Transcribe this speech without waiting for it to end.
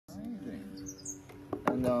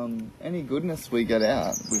And any goodness we get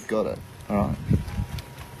out, we've got it. All right.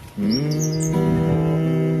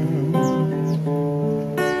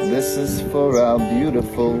 This is for our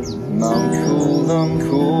beautiful Mount Gulum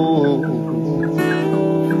cool.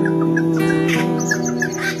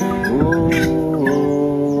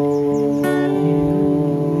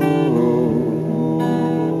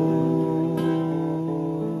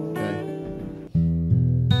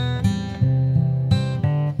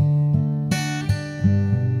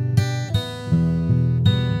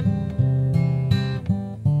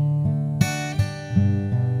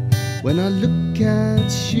 When I look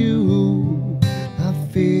at you, I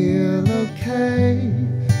feel okay.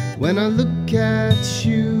 When I look at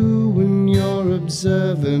you and your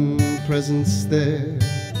observant presence there,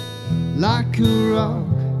 like a rock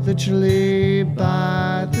literally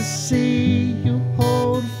by the sea, you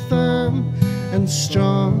hold firm and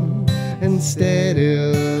strong and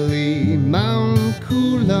steadily. Mount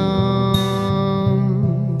Gulum,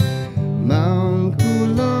 Mount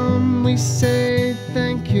Gulum, we say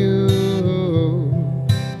thank you.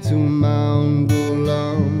 To Mount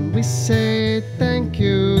Gulum, we say thank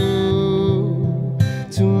you.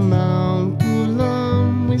 To Mount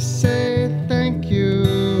Gulum, we say thank you.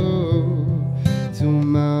 To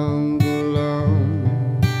Mount Gulum.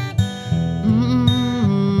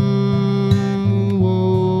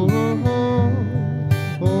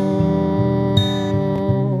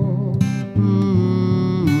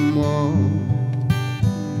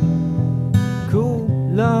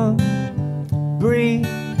 Coolum, breathe,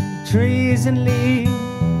 trees and leaves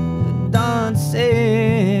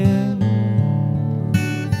dancing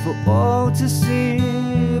for all to see.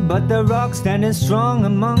 But the rock standing strong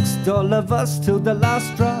amongst all of us till the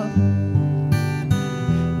last drop.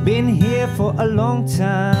 Been here for a long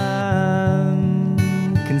time.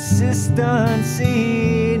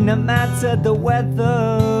 Consistency, no matter the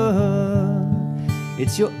weather.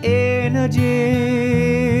 It's your energy,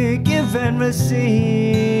 give and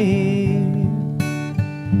receive.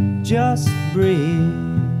 Just breathe.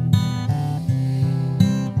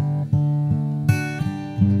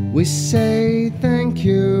 We say thank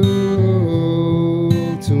you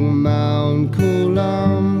to Mount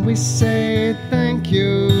Gulum. We say thank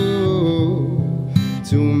you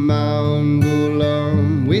to Mount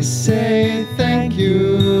Gulum. We say thank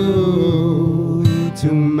you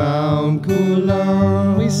to Mount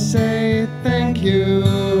Gulum. We say thank you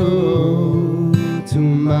to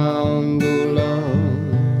Mount Gulum.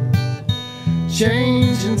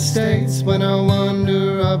 Changing states when I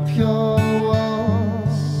wander up your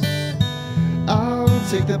walls. I'll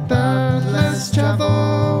take the path less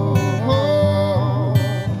traveled.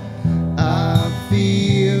 I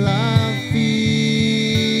feel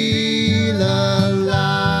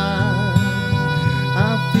alive.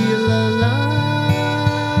 I feel alive.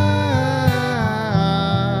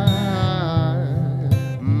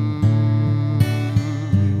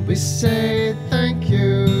 We say thank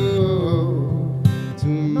you to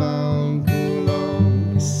Mount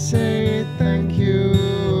Gulum. We say thank you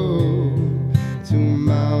to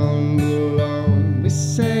Mount Gulum. We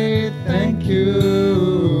say thank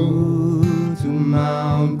you to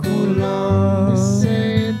Mount Gulum. We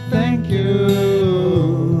say thank you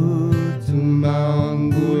to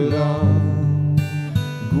Mount Gulum.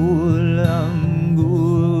 Gulum,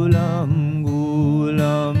 Gulum,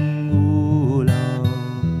 Gulum, Gulum.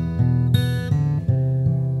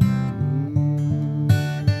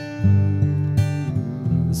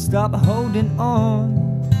 Stop holding on.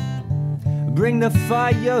 Bring the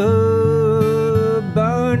fire,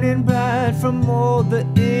 burning bright from all the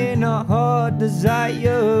inner heart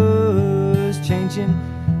desires. Changing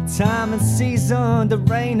time and season, the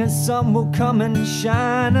rain and sun will come and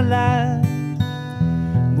shine a light.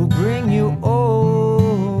 We'll bring you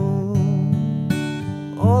all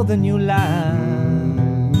the new life.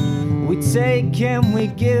 We take and we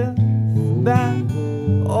give back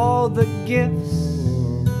all the gifts.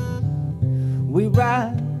 We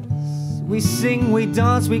rise, we sing, we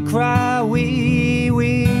dance, we cry, we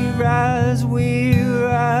rise, we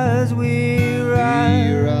rise, we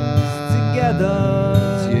rise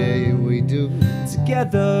together. Yeah, we do.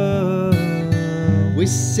 Together. We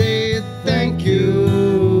say thank you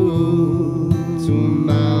to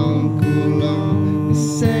Mount Gulum. We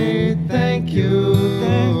say thank you,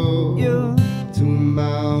 to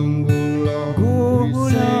Mount Gulum. We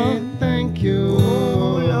say thank you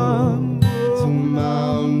to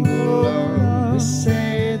Mount Gulum. We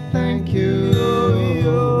say thank you to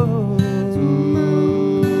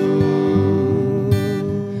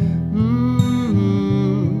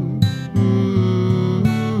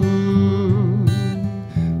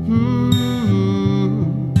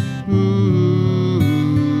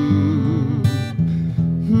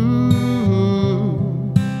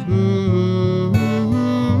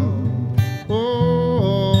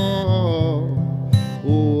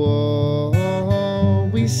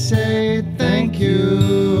say